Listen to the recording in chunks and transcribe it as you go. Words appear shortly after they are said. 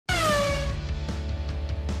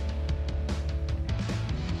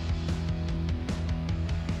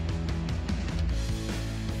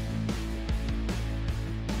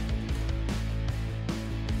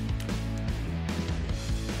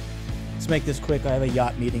make this quick. I have a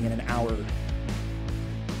yacht meeting in an hour.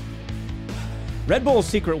 Red Bull's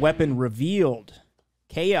secret weapon revealed.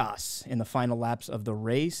 Chaos in the final laps of the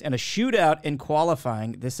race and a shootout in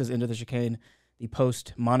qualifying. This is Into the Chicane, the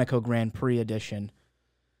post-Monaco Grand Prix edition.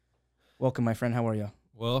 Welcome, my friend. How are you?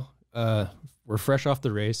 Well, we're fresh off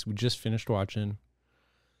the race. We just finished watching.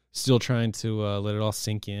 Still trying to let it all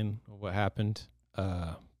sink in what happened.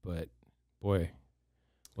 But, boy,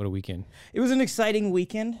 what a weekend. It was an exciting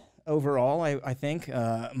weekend overall, I think.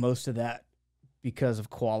 Most of that because of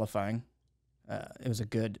qualifying. It was a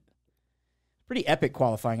pretty epic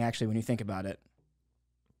qualifying, actually, when you think about it.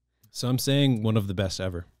 So I'm saying one of the best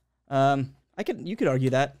ever. You could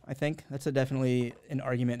argue that, I think. That's definitely an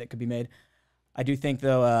argument that could be made. I do think,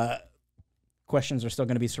 though, questions are still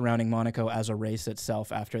going to be surrounding Monaco as a race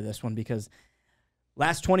itself after this one, because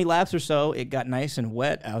last 20 laps or so, it got nice and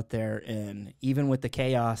wet out there, and even with the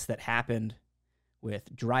chaos that happened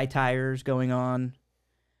with dry tires going on,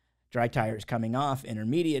 dry tires coming off,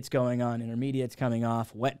 intermediates going on, intermediates coming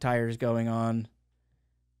off, wet tires going on,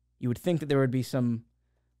 you would think that there would be some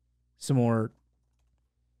more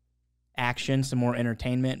action, some more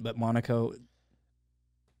entertainment, but Monaco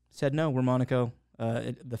said, no, we're Monaco.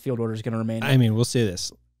 The field order is going to remain. I mean, we'll say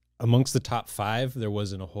this. Amongst the top five, there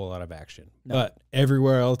wasn't a whole lot of action. No. But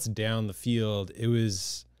everywhere else down the field, it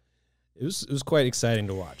was quite exciting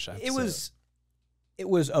to watch. It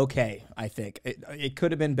was okay, I think. It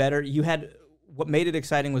could have been better. What made it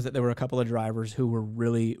exciting was that there were a couple of drivers who were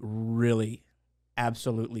really, really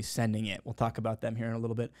absolutely sending it. We'll talk about them here in a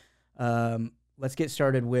little bit. Let's get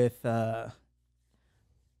started with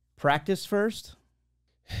practice first.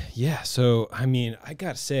 Yeah, so, I mean, I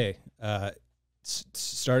got to say,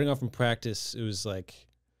 starting off in practice, it was like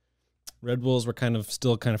Red Bulls were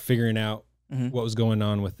still figuring out what was going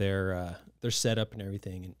on with their setup and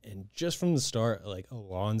everything. And just from the start, like,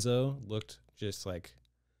 Alonso looked just like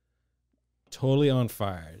totally on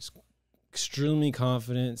fire. Just extremely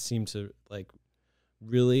confident, seemed to like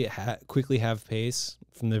really quickly have pace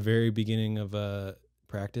from the very beginning of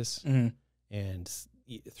practice. Mm-hmm. And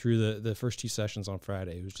through the first two sessions on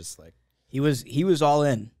Friday, it was just like he was all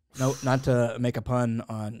in. No, not to make a pun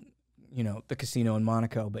on, the casino in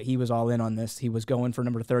Monaco, but he was all in on this. He was going for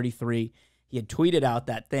number 33. He had tweeted out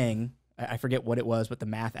that thing. I forget what it was, but the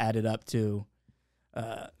math added up to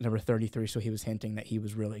number 33. So he was hinting that he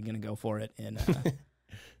was really going to go for it in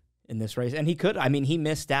in this race, and he could. I mean, he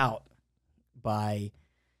missed out by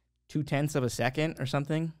 0.2 of a second or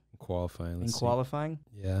something qualifying.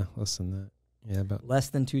 Yeah, less than that. Yeah, about less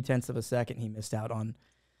than 0.2 of a second he missed out on.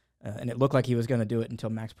 And it looked like he was going to do it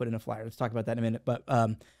until Max put in a flyer. Let's talk about that in a minute. But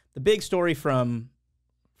the big story from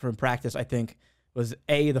practice, I think, was,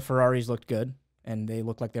 the Ferraris looked good, and they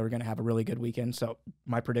looked like they were going to have a really good weekend. So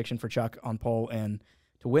my prediction for Chuck on pole and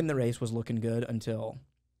to win the race was looking good until,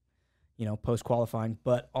 post-qualifying.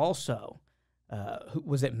 But also,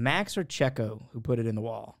 was it Max or Checo who put it in the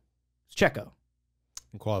wall? It's Checo.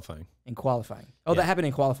 In qualifying. Oh, yeah. That happened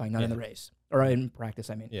in qualifying, not in the race. Or in practice,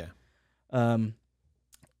 I mean. Yeah.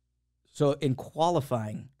 So in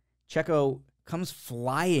qualifying, Checo comes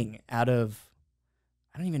flying out of,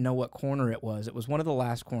 I don't even know what corner it was. It was one of the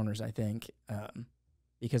last corners, I think,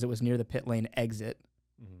 because it was near the pit lane exit.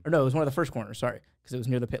 Mm-hmm. Or no, it was one of the first corners, sorry, because it was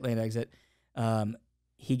near the pit lane exit.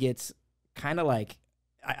 He gets kind of like,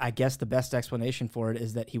 I guess the best explanation for it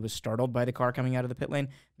is that he was startled by the car coming out of the pit lane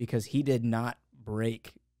because he did not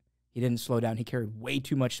brake. He didn't slow down. He carried way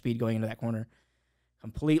too much speed going into that corner.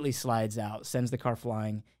 Completely slides out, sends the car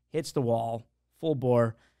flying, hits the wall, full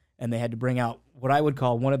bore, and they had to bring out what I would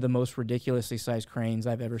call one of the most ridiculously sized cranes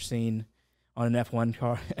I've ever seen on an F1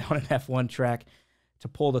 car, on an F1 track, to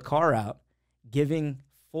pull the car out, giving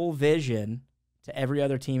full vision to every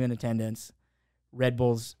other team in attendance, Red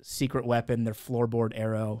Bull's secret weapon, their floorboard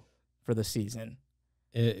arrow for the season.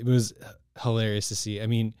 It was hilarious to see. I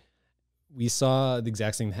mean, we saw the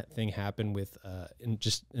exact same thing happen with in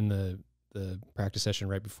the practice session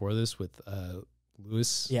right before this with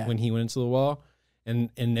Lewis when he went into the wall, and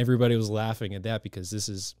everybody was laughing at that because this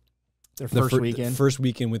is their first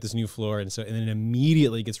weekend with this new floor, and then it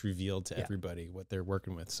immediately gets revealed to everybody what they're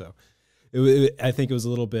working with. So I think it was a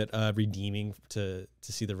little bit redeeming to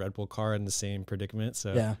see the Red Bull car in the same predicament.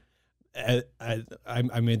 So yeah,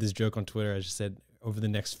 I made this joke on Twitter. I just said over the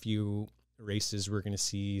next few races we're going to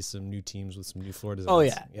see some new teams with some new floor designs. Oh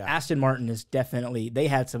yeah. Aston Martin is definitely, they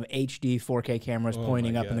had some HD 4K cameras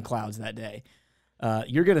pointing up in the clouds that day.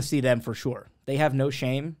 You're going to see them for sure. They have no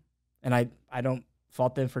shame, and I don't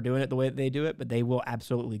fault them for doing it the way that they do it, but they will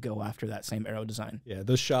absolutely go after that same aero design. Yeah,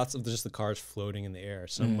 those shots of just the cars floating in the air are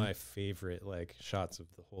some of my favorite like shots of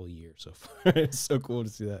the whole year so far. It's so cool to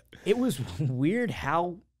see that. It was weird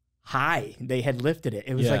how high they had lifted it.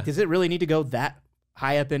 It was like, does it really need to go that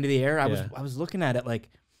high up into the air? I was looking at it like,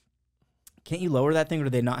 can't you lower that thing, or do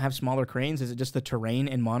they not have smaller cranes? Is it just the terrain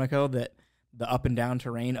in Monaco, that the up and down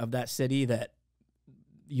terrain of that city, that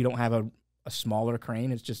you don't have a smaller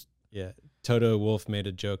crane? It's just Toto Wolff made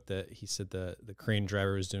a joke that he said the crane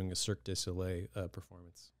driver was doing a Cirque du Soleil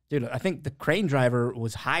performance. Dude, I think the crane driver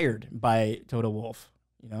was hired by Toto Wolff,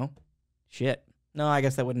 you know? Shit. No, I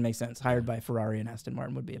guess that wouldn't make sense. Hired by Ferrari and Aston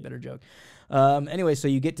Martin would be a better joke. Anyway, so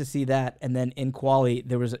you get to see that, and then in quali,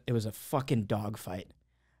 it was a fucking dogfight.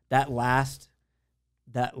 That last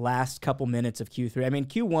couple minutes of Q3. I mean,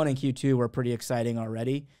 Q1 and Q2 were pretty exciting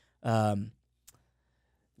already. Lance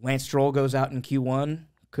Stroll goes out in Q1.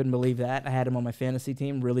 Couldn't believe that. I had him on my fantasy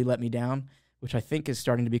team. Really let me down, which I think is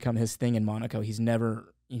starting to become his thing in Monaco. He's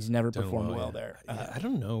never performed well there. I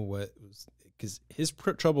don't know what was, because his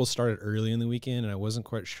trouble started early in the weekend, and I wasn't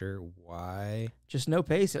quite sure why. Just no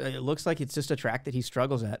pace. It looks like it's just a track that he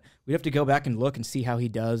struggles at. We'd have to go back and look and see how he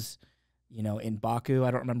does, in Baku.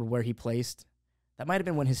 I don't remember where he placed. That might have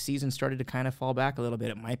been when his season started to kind of fall back a little bit.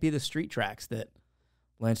 It might be the street tracks that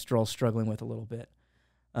Lance Stroll's struggling with a little bit.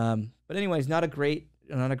 But anyways, not a great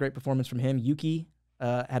performance from him. Yuki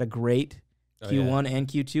had a great Q1 and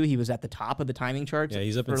Q2. He was at the top of the timing charts. Yeah,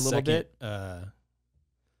 he's up for in a little bit.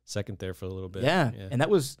 Second there for a little bit. Yeah, and that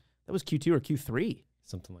was Q2 or Q3,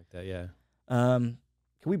 something like that. Yeah. Can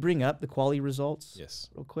we bring up the quality results? Yes,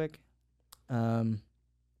 real quick.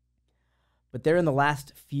 But there in the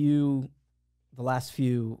last few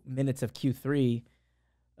minutes of Q3,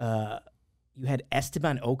 you had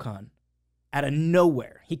Esteban Ocon out of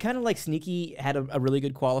nowhere. He kind of like sneaky had a really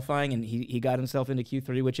good qualifying, and he got himself into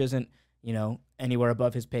Q3, which isn't, anywhere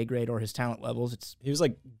above his pay grade or his talent levels. He was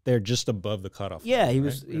like they're just above the cutoff. Yeah, he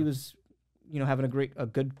was having a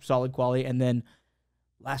good solid quality, and then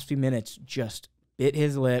last few minutes just bit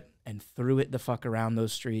his lip and threw it the fuck around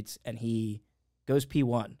those streets, and he goes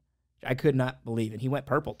P1. I could not believe it. He went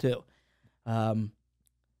purple too. And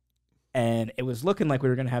it was looking like we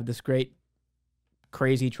were going to have this great,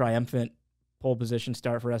 crazy, triumphant pole position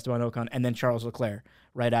start for Esteban Ocon, and then Charles Leclerc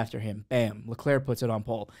right after him. Bam, Leclerc puts it on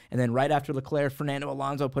pole. And then right after Leclerc, Fernando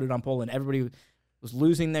Alonso put it on pole, and everybody was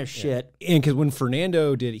losing their shit. And because when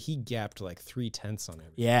Fernando did it, he gapped like 0.3 on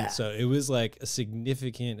everything. Yeah. So it was like a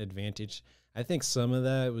significant advantage. I think some of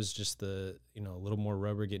that was just the, a little more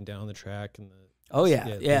rubber getting down the track. And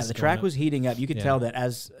the track was heating up. You could tell that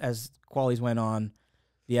as qualies went on,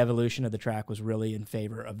 the evolution of the track was really in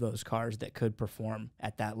favor of those cars that could perform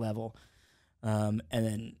at that level. And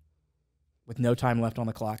then with no time left on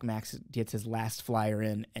the clock, Max gets his last flyer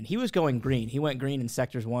in, and he was going green. He went green in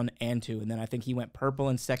sectors 1 and 2, and then I think he went purple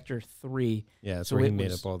in sector 3. Yeah, that's where he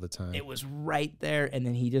made up all the time. It was right there, and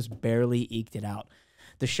then he just barely eked it out.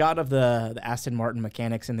 The shot of the Aston Martin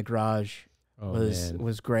mechanics in the garage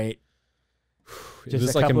was great. It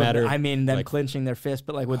was like a matter of them clenching their fist,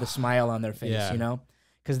 but like with a smile on their face,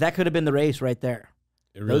 because that could have been the race right there.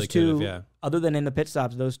 It really those two, could have, other than in the pit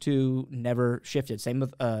stops, those two never shifted. Same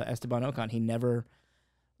with Esteban Ocon. He never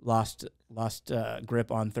lost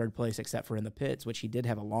grip on third place except for in the pits, which he did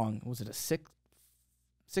have a long, was it a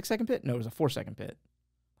 6-second pit? No, it was a 4-second pit.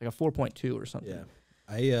 Like a 4.2 or something.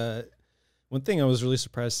 Yeah. One thing I was really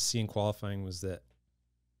surprised to see in qualifying was that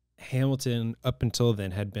Hamilton, up until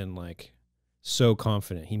then, had been like so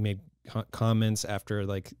confident. He made comments after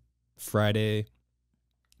like Friday.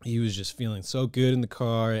 He was just feeling so good in the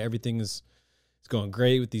car. Everything is going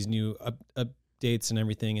great with these new updates and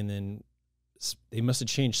everything. And then they must have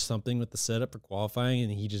changed something with the setup for qualifying,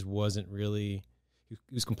 and he just wasn't really. He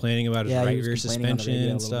was complaining about his right rear suspension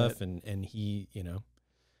and stuff, and he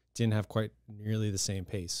didn't have quite nearly the same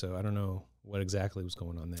pace. So I don't know what exactly was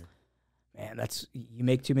going on there. Man, you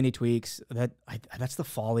make too many tweaks. That's the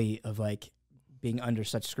folly of like being under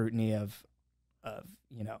such scrutiny of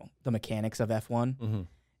the mechanics of F1. Mm-hmm.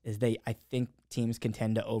 I think teams can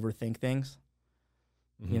tend to overthink things,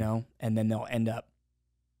 and then they'll end up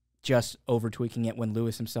just over tweaking it when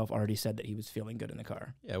Lewis himself already said that he was feeling good in the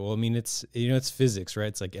car. Yeah, well, I mean, it's physics, right?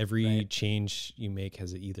 It's like every change you make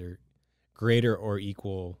has either greater or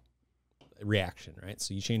equal reaction, right?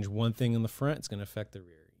 So you change one thing in the front, it's going to affect the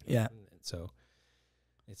rear. Yeah. And so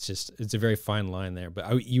it's a very fine line there.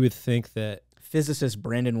 But you would think that physicist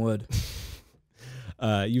Brandon Wood,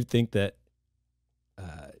 you'd think that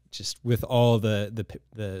just with all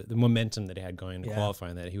the momentum that he had going into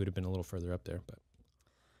qualifying, that he would have been a little further up there. But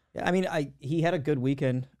yeah, I mean, he had a good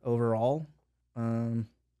weekend overall.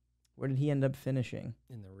 Where did he end up finishing?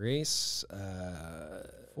 In the race?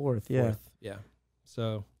 Fourth, yeah. Yeah.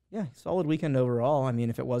 So. Yeah, solid weekend overall. I mean,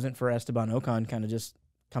 if it wasn't for Esteban Ocon kind of just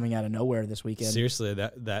coming out of nowhere this weekend. Seriously,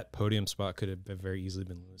 that podium spot could have very easily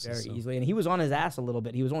been Lewis. Very easily. And he was on his ass a little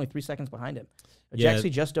bit. He was only 3 seconds behind him. It's actually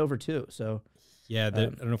just over 2. So yeah, I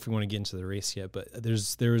don't know if we want to get into the race yet, but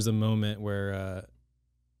there was a moment where,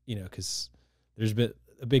 because there's been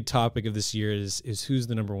a big topic of this year is who's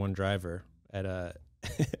the number 1 driver at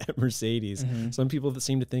at Mercedes. Mm-hmm. Some people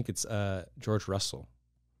seem to think it's George Russell.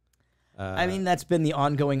 I mean, that's been the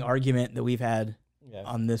ongoing argument that we've had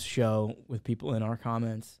on this show with people in our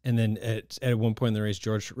comments. And then at one point in the race,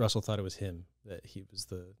 George Russell thought it was him, that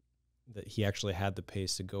he actually had the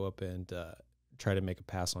pace to go up and try to make a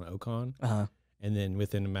pass on Ocon. Uh-huh. And then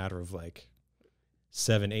within a matter of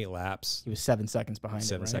 7-8 laps, he was 7 seconds behind.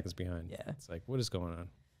 7 seconds behind. Yeah, it's like, what is going on?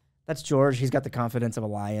 That's George. He's got the confidence of a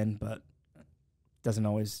lion, but doesn't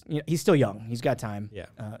always. He's still young. He's got time. Yeah.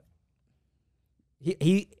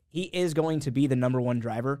 He is going to be the number 1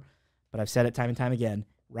 driver, but I've said it time and time again.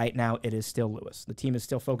 Right now, it is still Lewis. The team is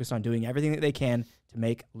still focused on doing everything that they can to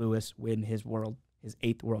make Lewis win his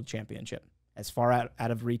 8th world championship. As far out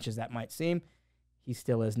of reach as that might seem, he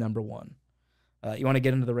still is number 1. You want to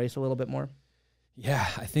get into the race a little bit more? Yeah,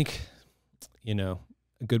 I think, a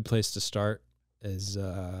good place to start is...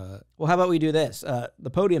 Well, how about we do this? The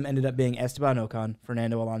podium ended up being Esteban Ocon,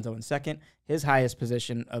 Fernando Alonso in second, his highest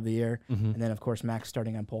position of the year. Mm-hmm. And then, of course, Max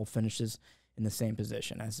starting on pole finishes in the same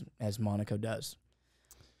position as Monaco does.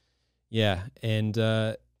 Yeah, and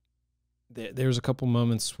there was a couple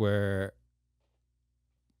moments where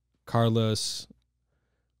Carlos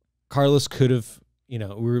could have, he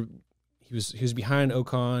was behind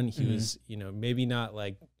Ocon. He mm-hmm. was, maybe not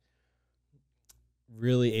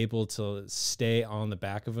really able to stay on the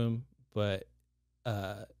back of him, but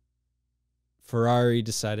Ferrari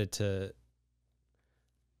decided to.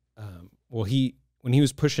 When he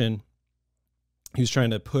was pushing, he was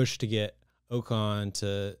trying to push to get Ocon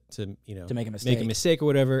to make a mistake or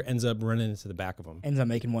whatever. Ends up running into the back of him. Ends up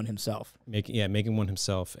making one himself. Making one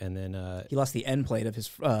himself, and then he lost the end plate of his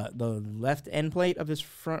the left end plate of his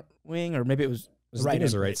front wing, or maybe it was the right. It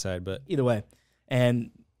was the right side, but either way,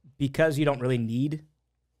 and because you don't really need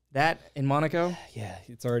that in Monaco. Yeah,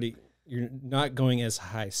 it's already. You're not going as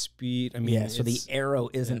high speed. I mean, so the arrow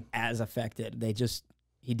isn't as affected.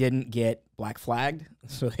 He didn't get black flagged,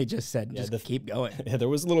 so they just said, keep going. Yeah, there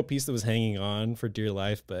was a little piece that was hanging on for dear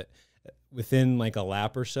life, but within a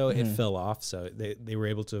lap or so, it fell off. So they were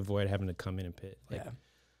able to avoid having to come in and pit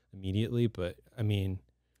immediately. But I mean,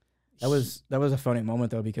 that was a funny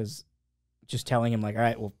moment though, because just telling him all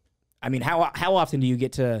right, well, I mean, how often do you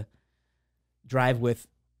get to drive with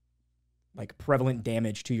prevalent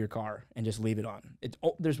damage to your car and just leave it on?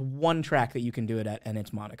 There's one track that you can do it at, and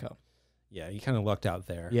it's Monaco. Yeah, you kind of lucked out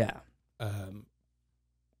there. Yeah.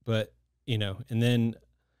 But, and then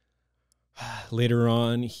later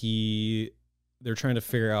on, they're trying to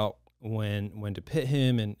figure out when to pit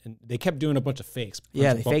him, and they kept doing a bunch of fakes.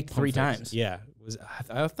 Yeah, they faked 3 times. Yeah.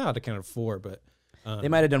 I thought it counted 4, but... they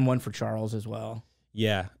might have done one for Charles as well.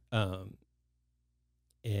 Yeah.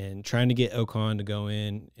 And trying to get Ocon to go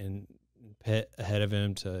in and pit ahead of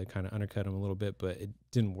him to kind of undercut him a little bit, but it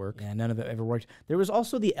didn't work. Yeah, none of it ever worked. There was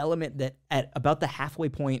also the element that at about the halfway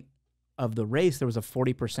point of the race, there was a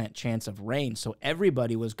 40% chance of rain. So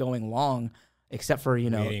everybody was going long, except for,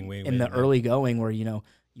 in the early going where, you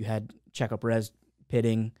had Checo Perez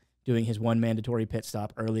pitting, doing his one mandatory pit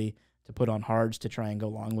stop early to put on hards to try and go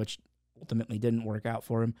long, which ultimately didn't work out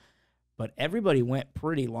for him. But everybody went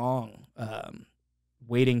pretty long,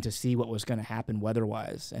 waiting to see what was going to happen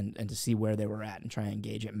weather-wise and to see where they were at and try and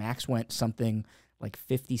engage it. Max went something like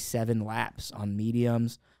 57 laps on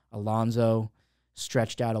mediums. Alonso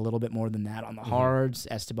stretched out a little bit more than that on the hards.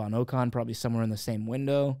 Esteban Ocon probably somewhere in the same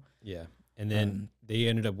window. Yeah, and then they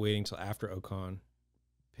ended up waiting till after Ocon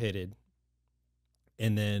pitted.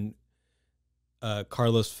 And then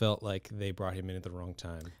Carlos felt like they brought him in at the wrong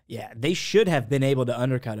time. Yeah, they should have been able to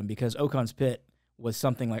undercut him because Ocon's pit was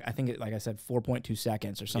something like I said 4.2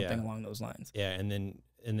 seconds or something along those lines. Yeah, and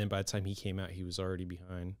then by the time he came out, he was already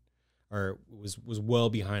behind, or was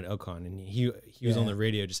well behind Ocon, and he was on the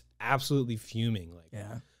radio just absolutely fuming,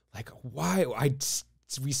 why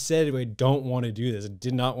we said I don't want to do this, I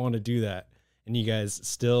did not want to do that, and you guys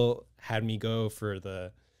still had me go for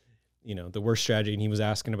the worst strategy, and he was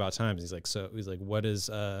asking about times. He's like,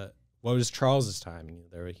 what was Charles's time?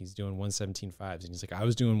 And he's doing 1:17.5s, and he's like, I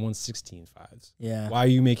was doing 1:16.5s. Yeah. Why are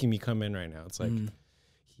you making me come in right now? It's like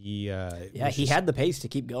he had the pace to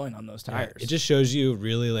keep going on those tires. It just shows you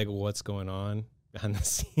really what's going on behind the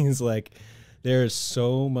scenes. there's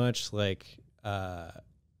so much like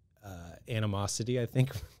animosity, I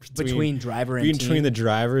think, between driver and between team. the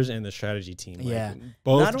drivers and the strategy team. Yeah. Like,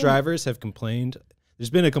 both drivers have complained. There's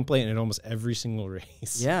been a complaint in almost every single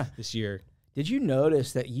race this year. Did you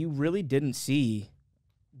notice that you really didn't see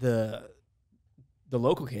the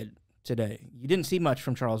local kid today? You didn't see much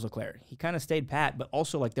from Charles Leclerc. He kind of stayed pat, but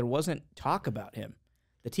also like there wasn't talk about him.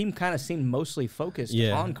 The team kind of seemed mostly focused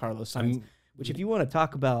on Carlos Sainz, which if you want to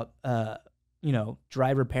talk about,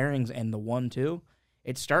 driver pairings and the 1-2,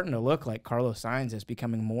 it's starting to look like Carlos Sainz is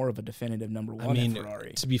becoming more of a definitive number one at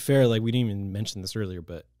Ferrari. To be fair, like we didn't even mention this earlier,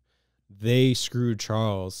 but they screwed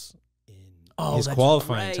Charles in his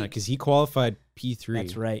qualifying time because he qualified P3.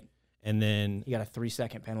 That's right. And then he got a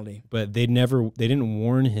 3-second penalty. But they didn't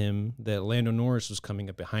warn him that Lando Norris was coming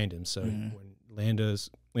up behind him. So when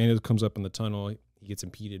Lando comes up in the tunnel, he gets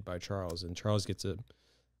impeded by Charles, and Charles gets a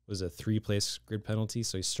 3-place grid penalty.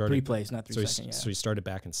 So he started 3 place, not 3 seconds. So he started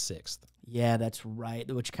back in 6th. Yeah, that's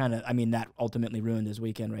right. Which kind of, that ultimately ruined his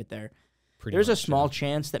weekend right there. There's a small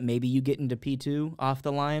chance that maybe you get into P2 off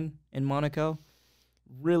the line in Monaco.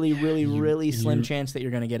 Really slim chance that you're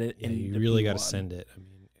going to get it. Yeah, you really got to send it.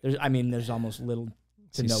 There's almost little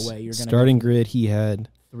to no way you're going to starting grid. He had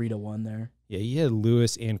 3-1 there. Yeah, he had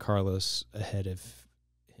Lewis and Carlos ahead of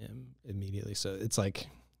him immediately. So it's like,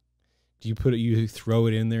 do you throw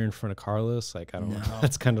it in there in front of Carlos? Like, I don't know.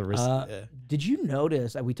 That's kind of risky. Did you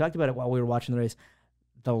notice? We talked about it while we were watching the race.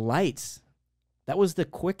 The lights. That was the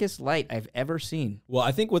quickest light I've ever seen. Well,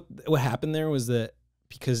 I think what happened there was that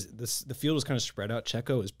because the field was kind of spread out,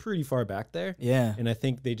 Checo was pretty far back there. Yeah. And I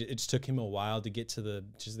think it just took him a while to get to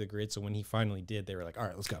the grid. So when he finally did, they were like, all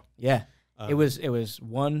right, let's go. Yeah. It was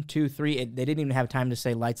 1, 2, 3. They didn't even have time to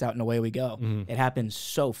say lights out and away we go. Mm-hmm. It happened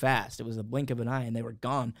so fast. It was the blink of an eye and they were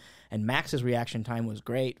gone. And Max's reaction time was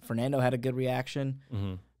great. Fernando had a good reaction.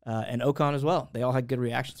 Mm-hmm. And Ocon as well. They all had good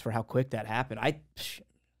reactions for how quick that happened.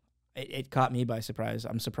 It caught me by surprise.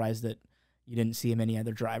 I'm surprised that you didn't see many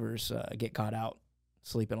other drivers get caught out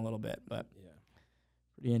sleeping a little bit, but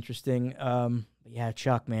pretty interesting. Yeah,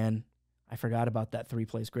 Chuck, man, I forgot about that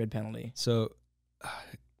 3-place grid penalty. So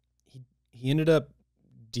he ended up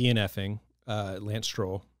DNFing Lance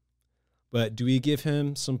Stroll, but do we give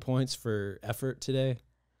him some points for effort today?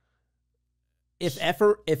 If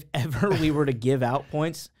ever we were to give out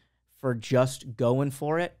points for just going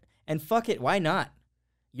for it, and fuck it, why not?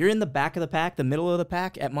 You're in the back of the pack, the middle of the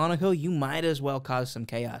pack at Monaco, you might as well cause some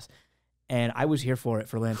chaos. And I was here for it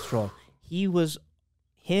for Lance Stroll.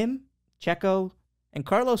 Him, Checo, and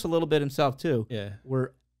Carlos a little bit himself too,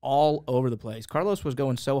 were all over the place. Carlos was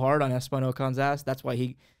going so hard on Esteban Ocon's ass. That's why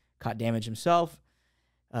he caught damage himself.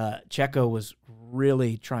 Checo was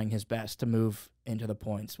really trying his best to move into the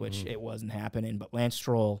points, which it wasn't happening. But Lance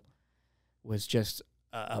Stroll was just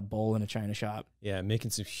a bull in a china shop. Yeah,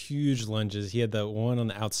 making some huge lunges. He had that one on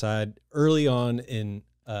the outside early on in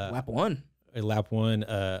lap one.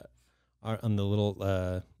 On the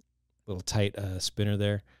little tight spinner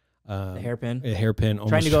there. The hairpin. A hairpin.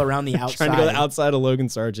 Trying to go around the outside. Trying to go outside of Logan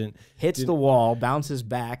Sargent. Hits the wall, bounces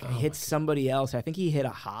back, hits somebody else. I think he hit a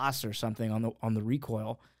Haas or something on the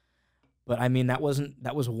recoil. But that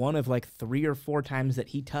was one of like 3 or 4 times that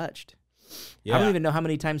he touched. Yeah. I don't even know how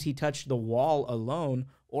many times he touched the wall alone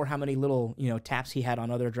or how many little, taps he had on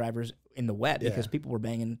other drivers in the wet because people were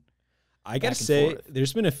banging. I gotta say,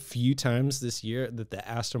 there's been a few times this year that the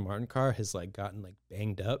Aston Martin car has gotten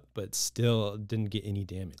banged up, but still didn't get any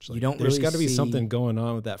damage. There's got to be something going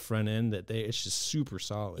on with that front end that it's just super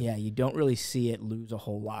solid. Yeah, you don't really see it lose a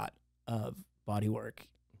whole lot of bodywork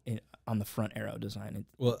on the front aero design.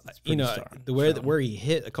 Where he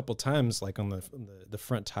hit a couple times, like on the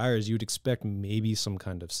front tires, you would expect maybe some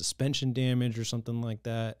kind of suspension damage or something like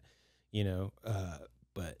that.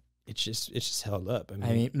 But it's just held up.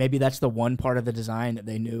 Maybe that's the one part of the design that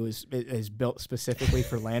they knew is built specifically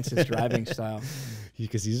for Lance's driving style.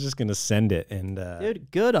 Because he's just gonna send it, and dude,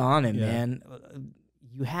 good on him, man.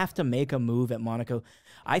 You have to make a move at Monaco.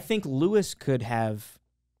 I think Lewis could have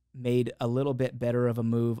made a little bit better of a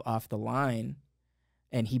move off the line,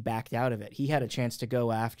 and he backed out of it. He had a chance to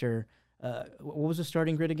go after. What was the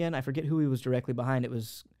starting grid again? I forget who he was directly behind. It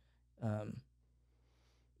was.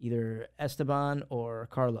 Either Esteban or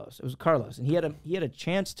Carlos. It was Carlos, and he had a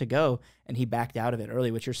chance to go, and he backed out of it early,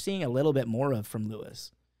 which you're seeing a little bit more of from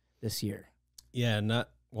Lewis this year. Yeah, not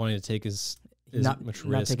wanting to take much risk.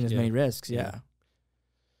 Not taking as many risks, yeah.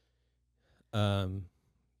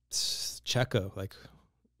 Checo,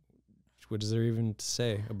 what is there even to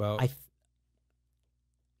say about?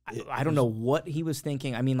 I don't know what he was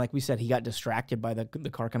thinking. Like we said, he got distracted by the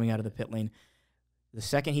car coming out of the pit lane. The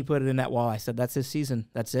second he put it in that wall, I said, that's his season.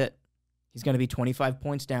 That's it. He's going to be 25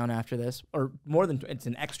 points down after this, or more than, it's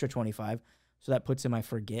an extra 25. So that puts him, I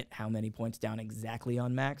forget how many points down exactly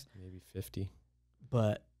on Max. Maybe 50.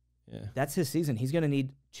 But that's his season. He's going to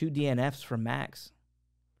need 2 DNFs from Max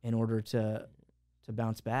in order to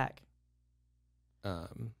bounce back.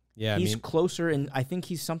 He's closer, and I think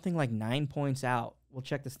he's something like 9 points out. We'll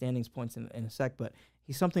check the standings points in a sec, but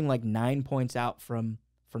he's something like 9 points out from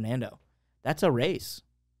Fernando. That's a race.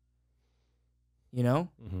 You know?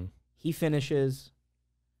 Mm-hmm. He finishes,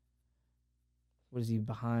 what is he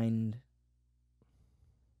behind?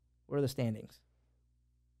 What are the standings?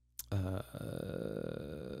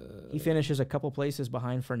 He finishes a couple places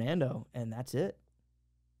behind Fernando, and that's it.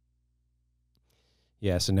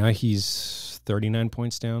 Yeah, so now he's 39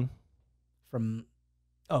 points down.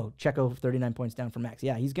 Checo 39 points down from Max.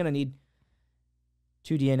 Yeah, he's going to need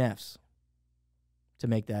 2 DNFs to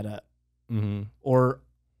make that up. Mm-hmm. Or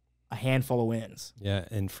a handful of wins. Yeah,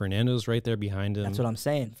 and Fernando's right there behind him. That's what I'm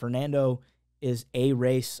saying. Fernando is a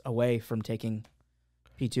race away from taking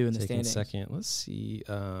P2 in the standings. Second. Let's see.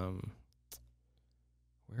 Where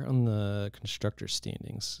on the constructor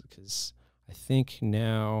standings? Because I think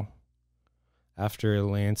now, after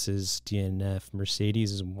Lance's DNF,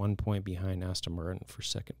 Mercedes is 1 point behind Aston Martin for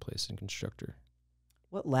second place in constructor.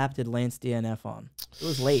 What lap did Lance DNF on? It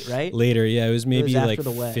was late, right? Later, yeah. It was maybe like after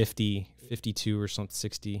the wet. 50, 52 or something,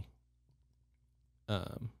 60.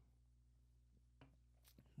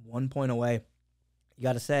 1 point away. You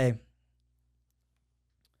got to say,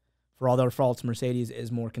 for all their faults, Mercedes is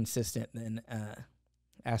more consistent than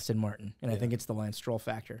Aston Martin, and I think it's the Lance Stroll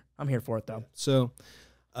factor. I'm here for it, though. So,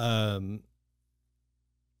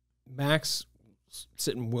 Max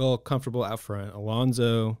sitting well comfortable out front.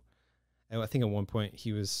 Alonso, I think at one point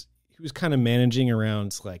he was kind of managing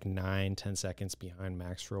around like 9-10 seconds behind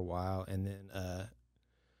Max for a while, and then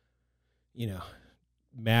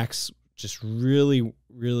Max just really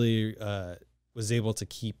was able to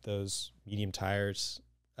keep those medium tires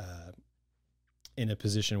in a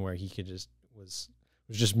position where he could was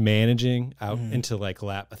just managing out into like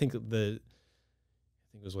lap. I think it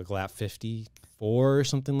was like lap 54 or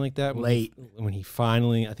something like that. When he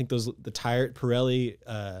finally, I think Pirelli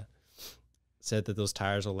said that those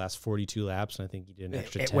tires will last 42 laps, and I think he did an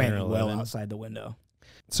extra 10 went or 11. well outside the window.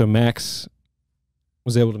 So Max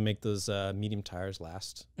was able to make those medium tires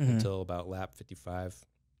last until about lap 55.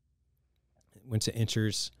 Went to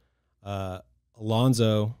Inters.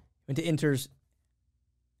 Alonso went to Inters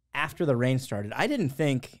after the rain started. I didn't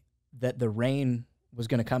think that the rain was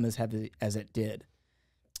going to come as heavy as it did.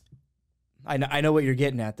 I know what you're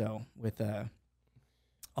getting at, though, with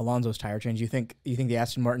Alonso's tire change. You think the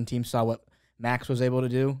Aston Martin team saw what Max was able to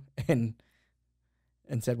do and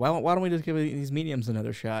said, well, why don't we just give these mediums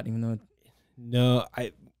another shot, even though... No,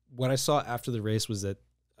 what I saw after the race was that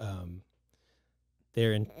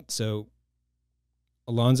so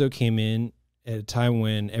Alonso came in at a time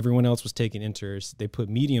when everyone else was taking inters. They put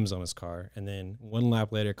mediums on his car, and then one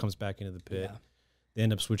lap later comes back into the pit. Yeah. They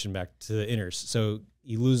end up switching back to the inters. So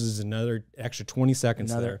he loses another extra 20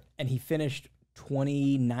 seconds there. And he finished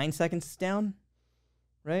 29 seconds down,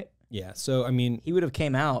 right? Yeah, so, I mean... He would have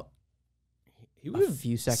came out a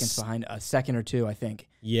few seconds behind, a second or two, I think.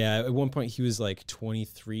 Yeah, at one point he was like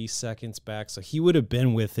 23 seconds back, so he would have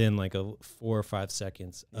been within like 4 or 5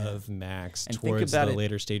 seconds of Max towards the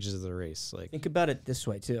later stages of the race. Think about it this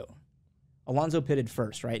way too. Alonso pitted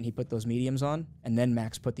first, right, and he put those mediums on, and then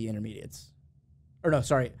Max put the intermediates. Or no,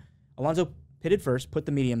 sorry, Alonso pitted first, put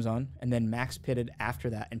the mediums on, and then Max pitted after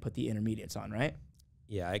that and put the intermediates on, right?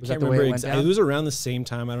 Yeah, I can't remember exactly. It was around the same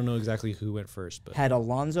time. I don't know exactly who went first. But had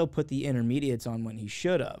Alonso put the intermediates on when he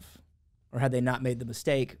should have, or had they not made the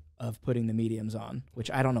mistake of putting the mediums on,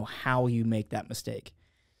 which I don't know how you make that mistake.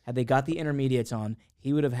 Had they got the intermediates on,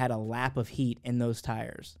 he would have had a lap of heat in those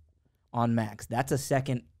tires on Max. That's a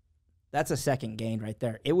second gained right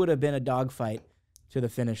there. It would have been a dogfight to the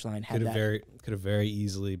finish line. Could have very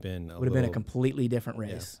easily been. Would have been a completely different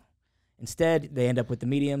race. Yeah. Instead, they end up with the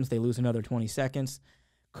mediums. They lose another 20 seconds.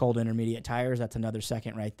 Cold intermediate tires, that's another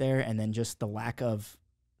second right there. And then just the lack of,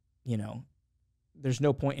 there's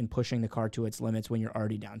no point in pushing the car to its limits when you're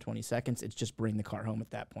already down 20 seconds. It's just bring the car home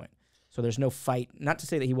at that point. So there's no fight. Not to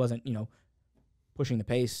say that he wasn't, pushing the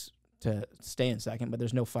pace to stay in second, but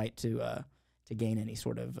there's no fight to gain any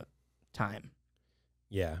sort of time.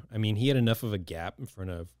 Yeah, I mean, he had enough of a gap in front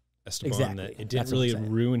of Esteban that it didn't really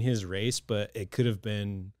ruin his race, but it could have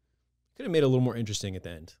made it a little more interesting at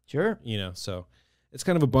the end. Sure. So it's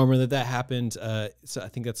kind of a bummer that happened. So I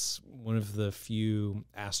think that's one of the few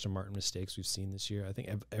Aston Martin mistakes we've seen this year. I think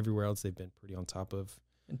everywhere else they've been pretty on top of.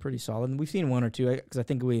 And pretty solid. And we've seen one or two, because I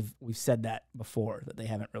think we've said that before, that they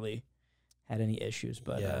haven't really had any issues,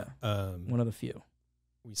 but one of the few.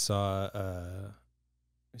 We saw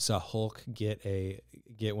Hulk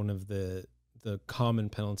get one of the common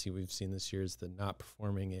penalty we've seen this year is the not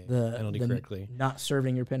performing a penalty correctly. Not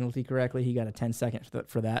serving your penalty correctly. He got a 10 seconds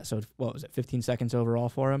for that. So what was it, 15 seconds overall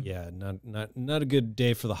for him? Yeah, not a good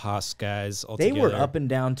day for the Haas guys altogether. They were up and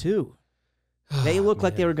down too. They looked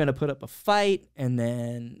like they were going to put up a fight, and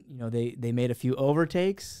then they made a few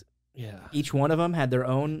overtakes. Yeah. Each one of them had their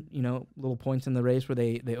own little points in the race where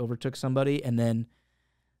they overtook somebody, and then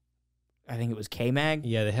I think it was K-Mag.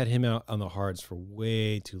 Yeah, they had him out on the hards for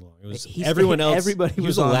way too long. It was everyone else. Everybody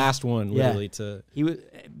was the last one, literally.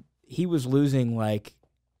 He was losing like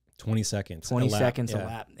 20 seconds. 20 seconds a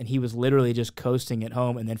lap, and he was literally just coasting it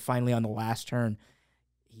home. And then finally on the last turn,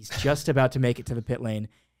 he's just about to make it to the pit lane,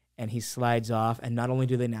 and he slides off. And not only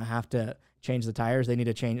do they now have to change the tires, they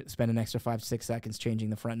need to spend an extra 5-6 seconds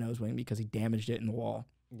changing the front nose wing because he damaged it in the wall.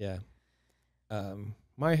 Yeah.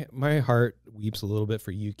 My heart weeps a little bit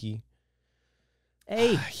for Yuki.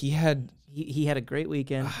 Hey, he had a great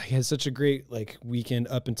weekend. He had such a great weekend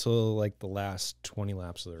up until the last 20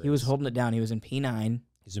 laps of the race. He was holding it down. He was in P9.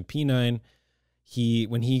 He's in P9.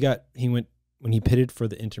 When he pitted for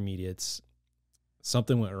the intermediates,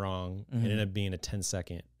 something went wrong. Mm-hmm. It ended up being a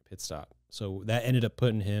 10-second pit stop. So that ended up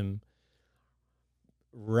putting him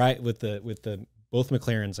right with the both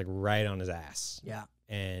McLarens right on his ass. Yeah.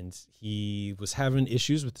 And he was having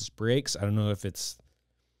issues with his brakes. I don't know if it's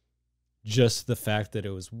just the fact that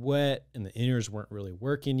it was wet and the inners weren't really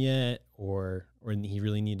working yet, or he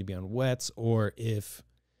really needed to be on wets, or if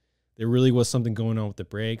there really was something going on with the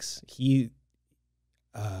brakes. He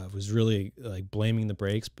was really blaming the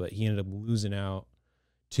brakes, but he ended up losing out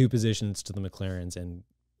 2 positions to the McLarens and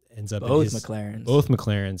ends up both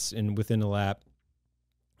McLarens and within a lap,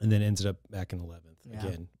 and then ended up back in 11th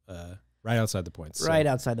again. Right outside the points. Right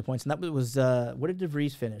outside the points. And that was, what did De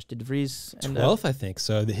Vries finish? Did De Vries end 12th, I think.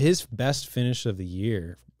 So his best finish of the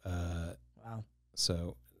year. Wow.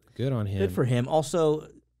 So good on him. Good for him. Also,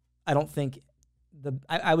 I don't think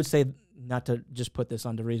I would say, not to just put this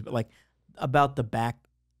on De Vries, but about the back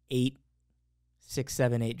 8, 6,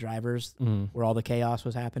 7, 8 drivers where all the chaos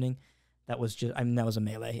was happening. That was that was a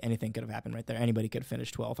melee. Anything could have happened right there. Anybody could have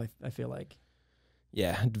finished 12th, I feel like.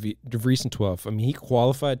 Yeah, De Vries in 12th. I mean, he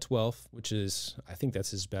qualified 12th, which is, I think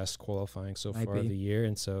that's his best qualifying so far of the year.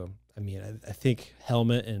 And so, I mean, I think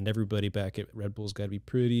Helmut and everybody back at Red Bull's got to be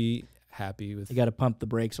pretty happy with. They got to pump the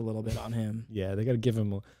brakes a little bit on him. Yeah, they got to give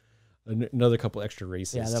him another couple extra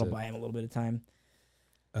races. Yeah, that'll buy him a little bit of time.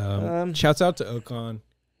 Shouts out to Ocon.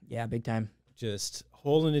 Yeah, big time. Just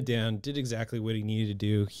holding it down, did exactly what he needed to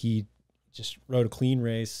do. He just rode a clean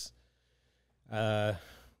race.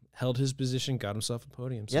 Held his position, got himself a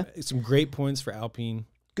podium. So some great points for Alpine.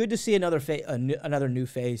 Good to see another another new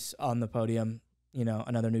face on the podium.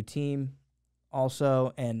 Another new team,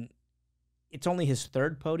 also, and it's only his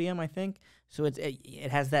 3rd podium, I think. So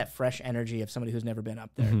it has that fresh energy of somebody who's never been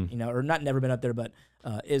up there, or not never been up there, but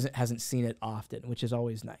hasn't seen it often, which is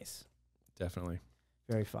always nice. Definitely,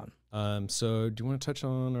 very fun. So do you want to touch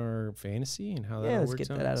on our fantasy and how that let's works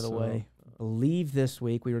get that out of the way. I believe this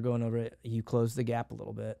week we were going over it. You closed the gap a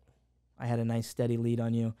little bit. I had a nice steady lead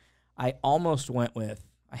on you. I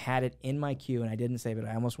had it in my queue and I didn't save it.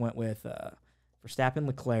 I almost went with Verstappen,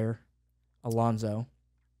 Leclerc, Alonso,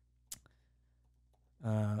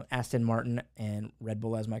 Aston Martin, and Red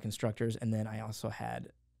Bull as my constructors. And then I also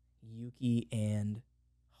had Yuki and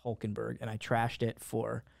Hülkenberg, and I trashed it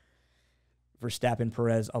for Verstappen,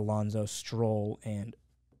 Perez, Alonso, Stroll, and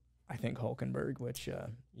I think Hülkenberg, which...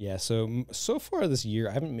 Yeah, so far this year,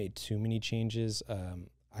 I haven't made too many changes.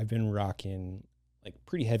 I've been rocking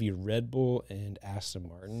pretty heavy Red Bull and Aston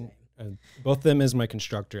Martin. Both of them as my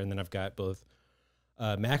constructor, and then I've got both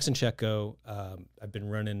Max and Checo. I've been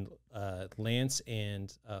running Lance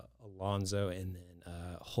and Alonso, and then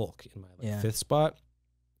Hulk in my 5th spot.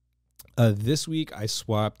 This week I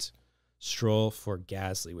swapped Stroll for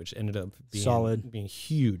Gasly, which ended up being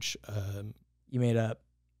huge. You made up.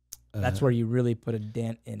 That's where you really put a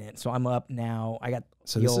dent in it. So I'm up now. I got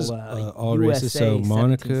this is all races. So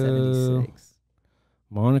Monaco,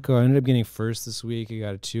 I ended up getting 1st this week. I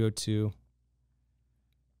got a 202.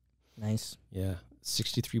 Nice. Yeah,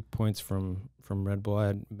 63 points from Red Bull. I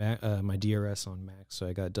had my DRS on max, so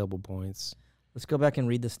I got double points. Let's go back and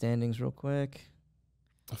read the standings real quick.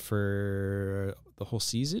 For the whole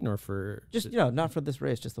season, or for just not for this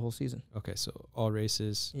race, just the whole season. Okay, so all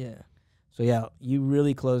races. Yeah. So yeah, you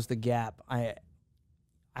really closed the gap. I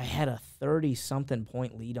had a 30-something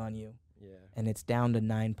point lead on you. Yeah. And it's down to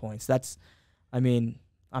 9 points. I'm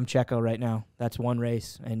Checo right now. That's one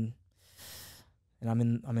race, and and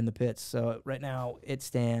I'm in the pits. So right now it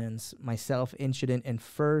stands myself, Incident, in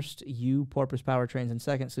first. You, Porpoise Powertrains, in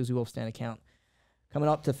second. Susie Wolf, Stand Account. Coming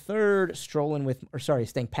up to third,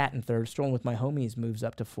 staying pat in third. Strolling with My Homies moves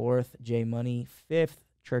up to fourth. J Money, fifth.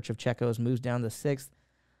 Church of Checos moves down to sixth.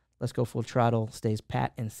 Let's Go Full Throttle stays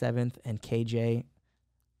pat in seventh. And KJ,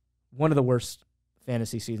 one of the worst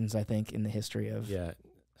fantasy seasons, I think, in the history of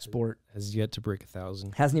sport. Has yet to break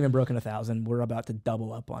 1,000. Hasn't even broken 1,000. We're about to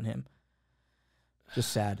double up on him.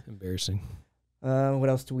 Just sad. Embarrassing. What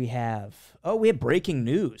else do we have? Oh, we have breaking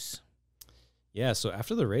news. Yeah, so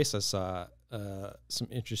after the race, I saw some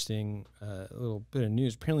interesting little bit of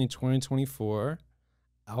news. Apparently in 2024,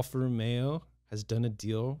 Alfa Romeo has done a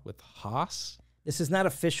deal with Haas. This is not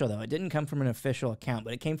official, though. It didn't come from an official account,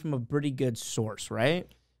 but it came from a pretty good source, right?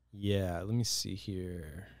 Yeah, let me see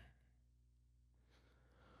here.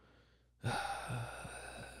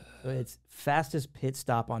 So it's fastest pit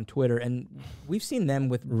stop on Twitter, and we've seen them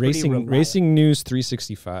with Racing News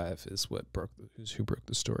 365 is who broke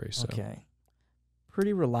the story. So. Okay,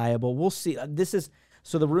 pretty reliable. We'll see.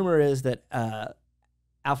 So the rumor is that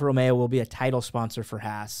Alfa Romeo will be a title sponsor for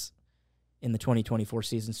Haas in the 2024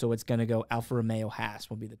 season. So it's going to go Alfa Romeo Haas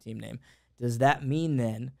will be the team name. Does that mean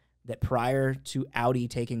then that prior to Audi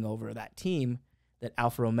taking over that team, that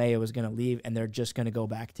Alfa Romeo is going to leave and they're just going to go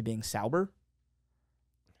back to being Sauber?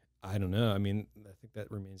 I don't know. I mean, I think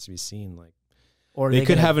that remains to be seen. Like, or they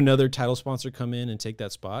could have another title sponsor come in and take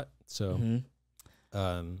that spot. So,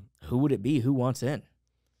 who would it be? Who wants in?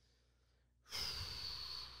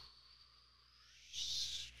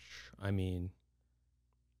 I mean,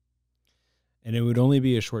 and it would only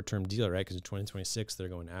be a short-term deal, right? Because in 2026 they're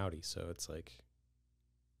going Audi, so it's like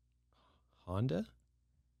Honda.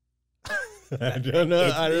 I don't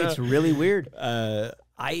know. It's really weird.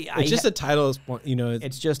 It's just a title,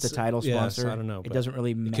 it's just a title sponsor. So I don't know. It doesn't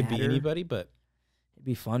really matter. It could be anybody, but it'd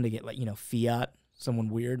be fun to get Fiat, someone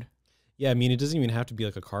weird. Yeah, I mean, it doesn't even have to be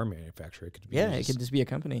like a car manufacturer. It could be it could just be a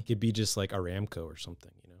company. It could be just like Aramco or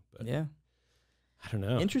something, But yeah, I don't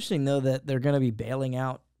know. Interesting though that they're going to be bailing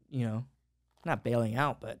out. Not bailing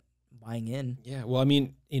out, but buying in. Yeah, well, I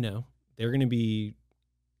mean, they're going to be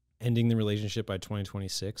ending the relationship by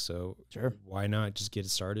 2026, so sure, why not just get it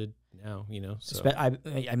started now? So.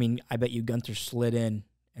 I mean, I bet you Gunther slid in,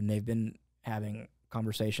 and they've been having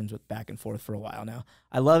conversations with back and forth for a while now.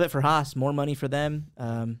 I love it for Haas. More money for them.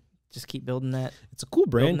 Just keep building that. It's a cool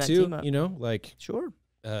brand too. Like sure.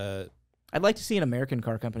 I'd like to see an American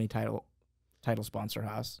car company title sponsor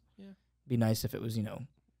Haas. Yeah, be nice if it was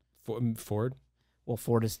Ford. Well,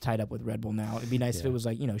 Ford is tied up with Red Bull now. It'd be nice if it was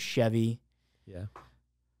like Chevy. Yeah.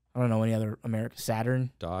 I don't know any other American.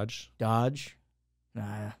 Saturn. Dodge.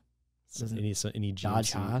 Nah. Any GMC.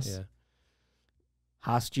 Dodge Haas. Yeah.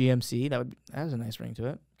 Haas GMC. That has a nice ring to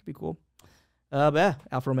it. Could be cool. But yeah,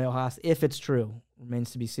 Alfa Romeo Haas, if it's true,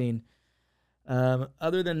 remains to be seen.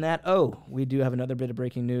 Other than that, we do have another bit of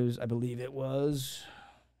breaking news. I believe it was.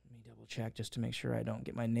 Let me double check just to make sure I don't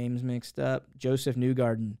get my names mixed up. Joseph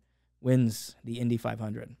Newgarden wins the Indy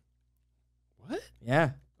 500. What?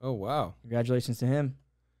 Yeah. Oh wow! Congratulations to him.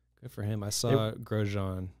 Good for him. I saw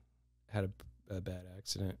Grosjean had a bad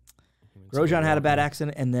accident. Grosjean had a bad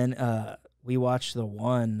accident, and then we watched the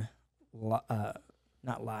one,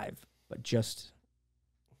 not live, but just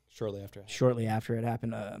shortly after it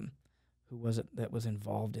happened. Who was it that was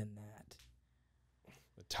involved in that?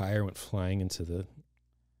 The tire went flying into the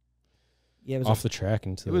the track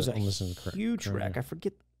into it the was a huge wreck. I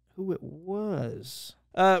forget who it was.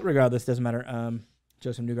 Regardless, doesn't matter.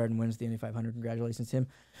 Joseph Newgarden wins the Indy 500. Congratulations to him.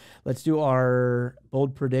 Let's do our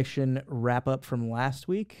bold prediction wrap-up from last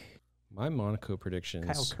week. My Monaco predictions.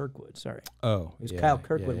 Kyle Kirkwood, sorry. Oh, it was Kyle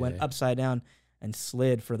Kirkwood went upside down and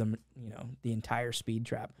slid for the entire speed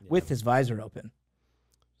trap with his visor open.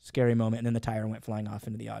 Scary moment, and then the tire went flying off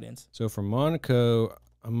into the audience. So for Monaco,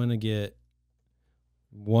 I'm going to get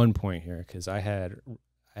 1 point here because I had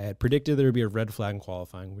predicted there would be a red flag in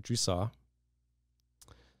qualifying, which we saw.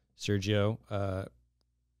 Sergio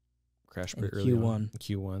crashed pretty early on.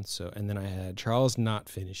 Q1. So, and then I had Charles not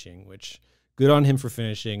finishing, which good on him for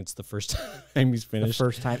finishing. It's the first time he's finished. The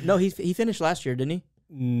first time. No, he finished last year, didn't he?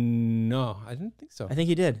 No, I didn't think so. I think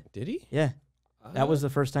he did. Did he? Yeah. That was the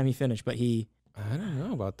first time he finished, but he... I don't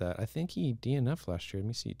know about that. I think he DNF'd last year. Let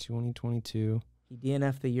me see. 2022. He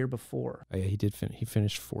DNF'd the year before. Oh, yeah, he did. He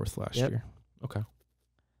finished fourth last year. Okay.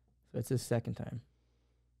 So it's his second time.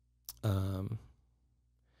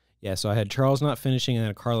 Yeah, so I had Charles not finishing and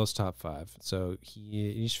then Carlos top 5. So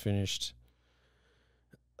he's finished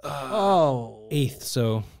eighth.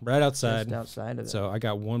 So right outside. Just outside of that. So I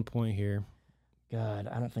got 1 point here. God,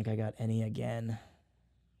 I don't think I got any again.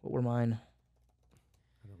 What were mine?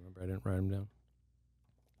 I didn't write them down.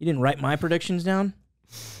 You didn't write my predictions down?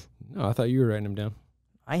 No, I thought you were writing them down.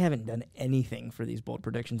 I haven't done anything for these bold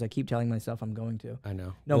predictions. I keep telling myself I'm going to. I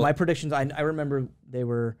know. No, my predictions, I remember they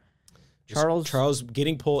were Charles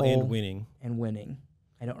getting pole and winning. And winning.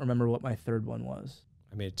 I don't remember what my third one was.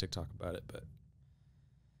 I made a TikTok about it, but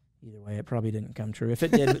either way, it probably didn't come true. If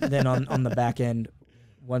it did, then on the back end,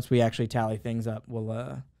 once we actually tally things up,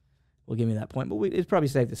 we'll give me that point. But it's probably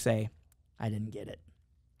safe to say I didn't get it.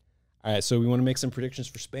 All right, so we want to make some predictions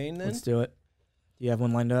for Spain then? Let's do it. Do you have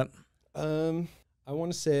one lined up? I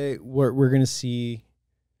want to say we're going to see,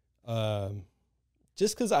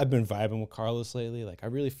 just because I've been vibing with Carlos lately, like I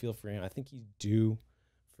really feel for him. I think he's due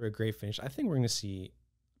for a great finish. I think we're going to see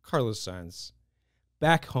Carlos Sainz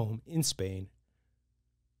back home in Spain.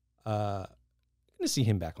 Going to see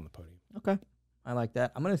him back on the podium. Okay. I like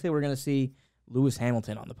that. I'm going to say we're going to see Lewis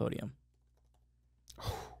Hamilton on the podium.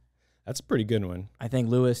 That's a pretty good one. I think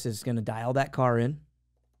Lewis is going to dial that car in.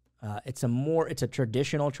 It's a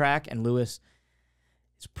traditional track, and Lewis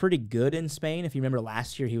is pretty good in Spain. If you remember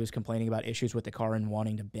last year, he was complaining about issues with the car and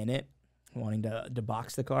wanting to bin it, wanting to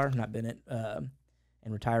box the car, not bin it, and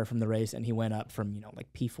retire from the race. And he went up from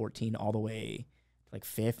like P14 all the way to like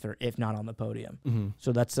 5th, or if not on the podium. Mm-hmm.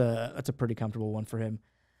 So that's a pretty comfortable one for him.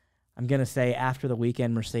 I'm gonna say after the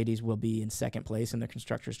weekend, Mercedes will be in second place in the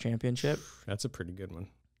Constructors' Championship. That's a pretty good one.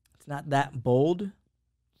 It's not that bold,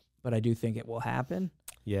 but I do think it will happen.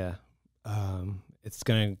 Yeah. It's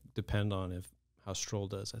going to depend on how Stroll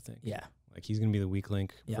does, I think. Yeah. Like he's going to be the weak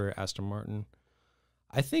link Yeah. for Aston Martin.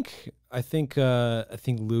 I think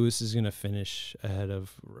Lewis is going to finish ahead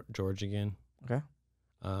of George again. Okay.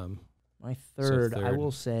 My So third, I third.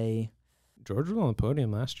 will say, George was on the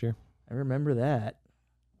podium last year. I remember that.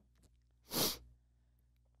 See,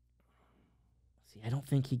 I don't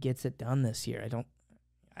think he gets it done this year.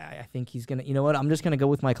 I think he's going to, you know what? I'm just going to go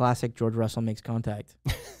with my classic George Russell makes contact.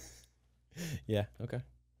 Yeah. Okay.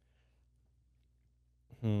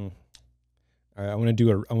 All right. I want to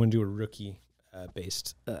do a rookie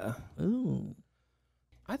based. Ooh.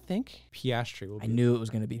 I think Piastri will be. I knew it was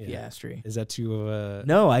going to be Yeah. Piastri. Is that too of a?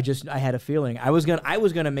 No, I had a feeling. I was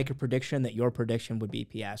gonna make a prediction that your prediction would be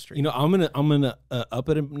Piastri. You know, I'm gonna up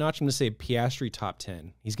it a notch. I'm gonna say Piastri top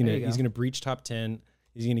 10. He's There you go. gonna breach top 10.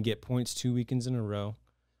 He's gonna get points 2 weekends in a row.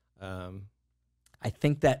 I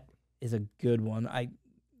think that is a good one.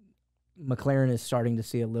 McLaren is starting to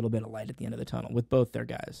see a little bit of light at the end of the tunnel with both their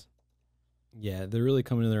guys. Yeah, they're really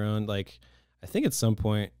coming to their own. Like, I think at some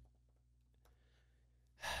point,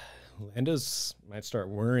 Lando's might start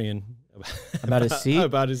worrying About his seat?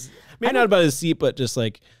 Maybe not about his seat, but just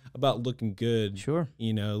like about looking good. Sure.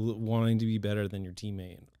 You know, wanting to be better than your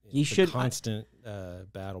teammate. You It's should- a constant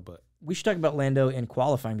battle, but We should talk about Lando in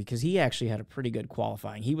qualifying because he actually had a pretty good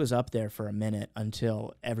qualifying. He was up there for a minute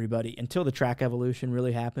until the track evolution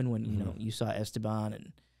really happened when you saw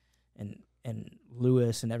Esteban and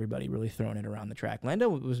Lewis and everybody really throwing it around the track. Lando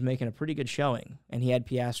was making a pretty good showing, and he had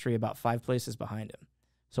Piastri about 5 places behind him.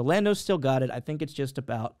 So Lando's still got it. I think it's just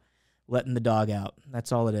about letting the dog out.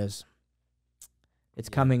 That's all it is. It's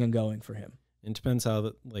coming and going for him. it depends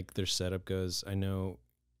how their setup goes. I know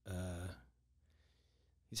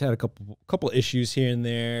he's had a couple issues here and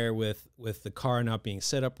there with the car not being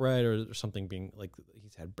set up right, or something being like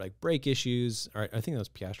he's had like brake issues. Or I think that was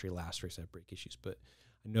Piastri last race had brake issues, but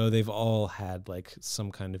I know they've all had like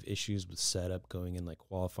some kind of issues with setup going in like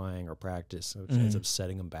qualifying or practice, which ends up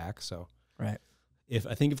setting them back. So Right.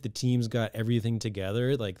 I think if the teams got everything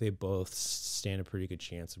together, like they both stand a pretty good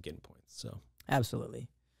chance of getting points. So Absolutely.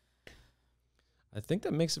 I think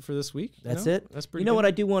that makes it for this week. That's it. That's pretty. You know good. what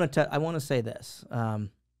I do want to? I want to say this. I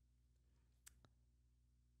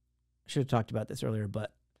should have talked about this earlier,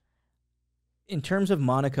 but in terms of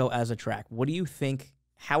Monaco as a track, what do you think?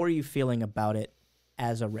 How are you feeling about it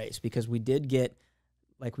as a race? Because we did get,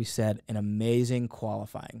 like we said, an amazing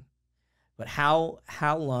qualifying. But how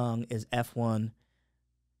long is F1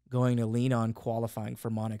 going to lean on qualifying for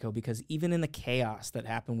Monaco? Because even in the chaos that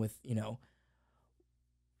happened with,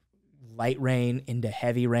 light rain into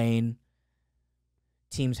heavy rain,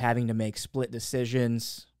 teams having to make split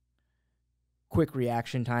decisions, quick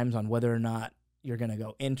reaction times on whether or not you're going to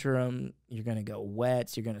go interim, you're going to go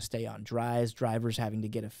wets, you're going to stay on dries, drivers having to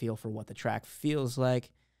get a feel for what the track feels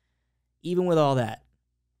like. Even with all that,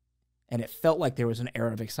 and it felt like there was an air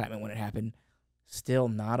of excitement when it happened, still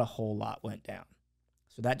not a whole lot went down.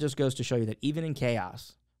 So that just goes to show you that even in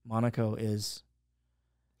chaos, Monaco is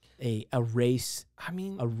an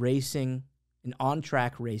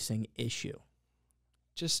on-track racing issue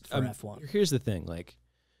Just for F1. Here's the thing,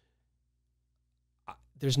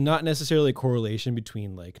 there's not necessarily a correlation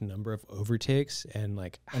between like number of overtakes and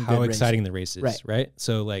like And how good exciting the race is, right?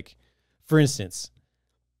 So like, for instance,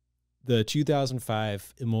 the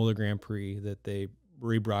 2005 Imola Grand Prix that they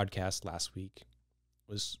rebroadcast last week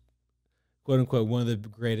was quote unquote one of the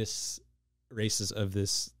greatest races of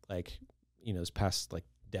this, like, you know, this past like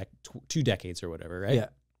 2 decades or whatever, right? Yeah.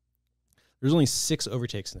 There's only 6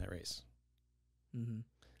 overtakes in that race. Mm-hmm.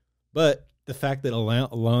 But the fact that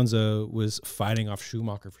Alonso was fighting off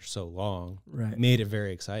Schumacher for so long made it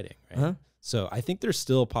very exciting, right? Uh-huh. So I think there's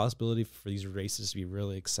still a possibility for these races to be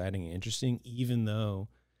really exciting and interesting, even though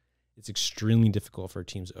it's extremely difficult for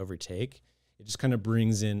teams to overtake. It just kind of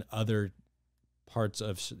brings in other parts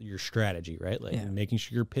of your strategy, right? Like making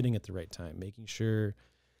sure you're pitting at the right time, making sure,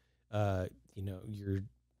 you know, you're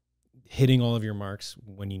hitting all of your marks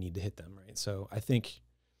when you need to hit them, right? So I think,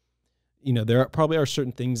 you know, there probably are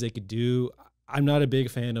certain things they could do. I'm not a big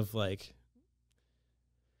fan of like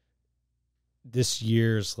this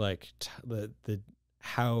year's like the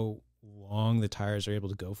how long the tires are able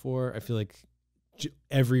to go for. I feel like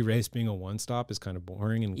every race being a one stop is kind of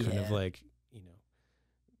boring and kind of like, you know,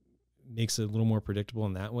 makes it a little more predictable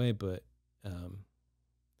in that way. But,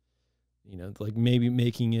 you know, like maybe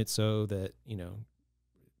making it so that, you know,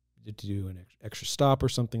 to do an extra stop or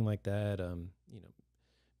something like that. You know,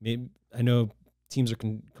 maybe I know teams are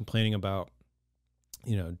complaining about,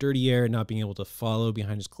 you know, dirty air, not being able to follow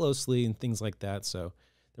behind as closely and things like that. So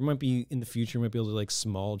there might be in the future, might be able to like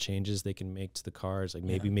small changes they can make to the cars, like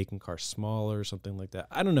maybe making cars smaller or something like that.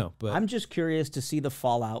 I don't know, but I'm just curious to see the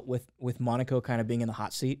fallout with Monaco kind of being in the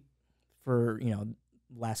hot seat for, you know,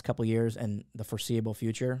 last couple of years and the foreseeable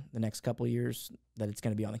future, the next couple of years that it's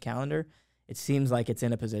going to be on the calendar. It seems like it's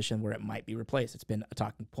in a position where it might be replaced. It's been a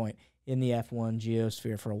talking point in the F1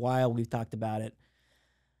 geosphere for a while. We've talked about it.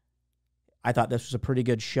 I thought this was a pretty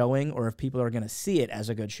good showing, or if people are going to see it as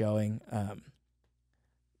a good showing,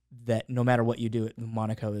 that no matter what you do,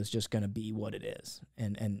 Monaco is just going to be what it is.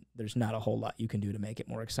 And there's not a whole lot you can do to make it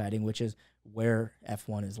more exciting, which is where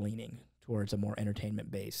F1 is leaning towards a more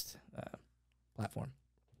entertainment-based platform.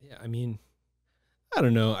 Yeah, I mean, I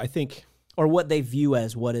don't know. I think... Or what they view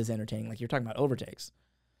as what is entertaining. Like you're talking about overtakes.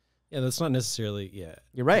 Yeah, that's not necessarily,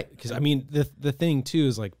 You're right. Because, I mean, the thing, too,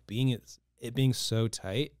 is like it being so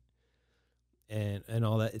tight and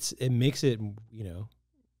all that, it makes it, you know,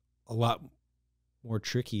 a lot more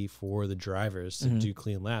tricky for the drivers to do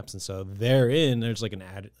clean laps. And so there's like an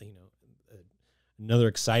added, you know, another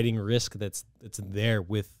exciting risk that's there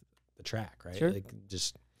with the track, right? Sure. Like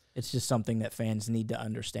It's just something that fans need to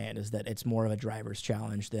understand, is that it's more of a driver's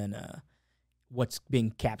challenge than what's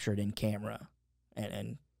being captured in camera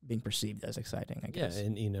and being perceived as exciting, I guess. Yeah,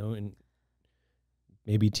 and, you know, and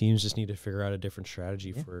maybe teams just need to figure out a different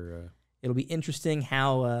strategy for... It'll be interesting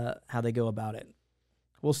how they go about it.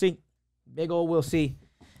 We'll see. Big ol' we'll see.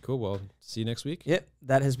 Cool. Well, see you next week. Yep.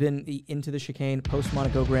 That has been the Into the Chicane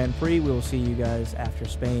post-Monaco Grand Prix. We will see you guys after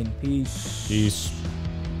Spain. Peace. Peace.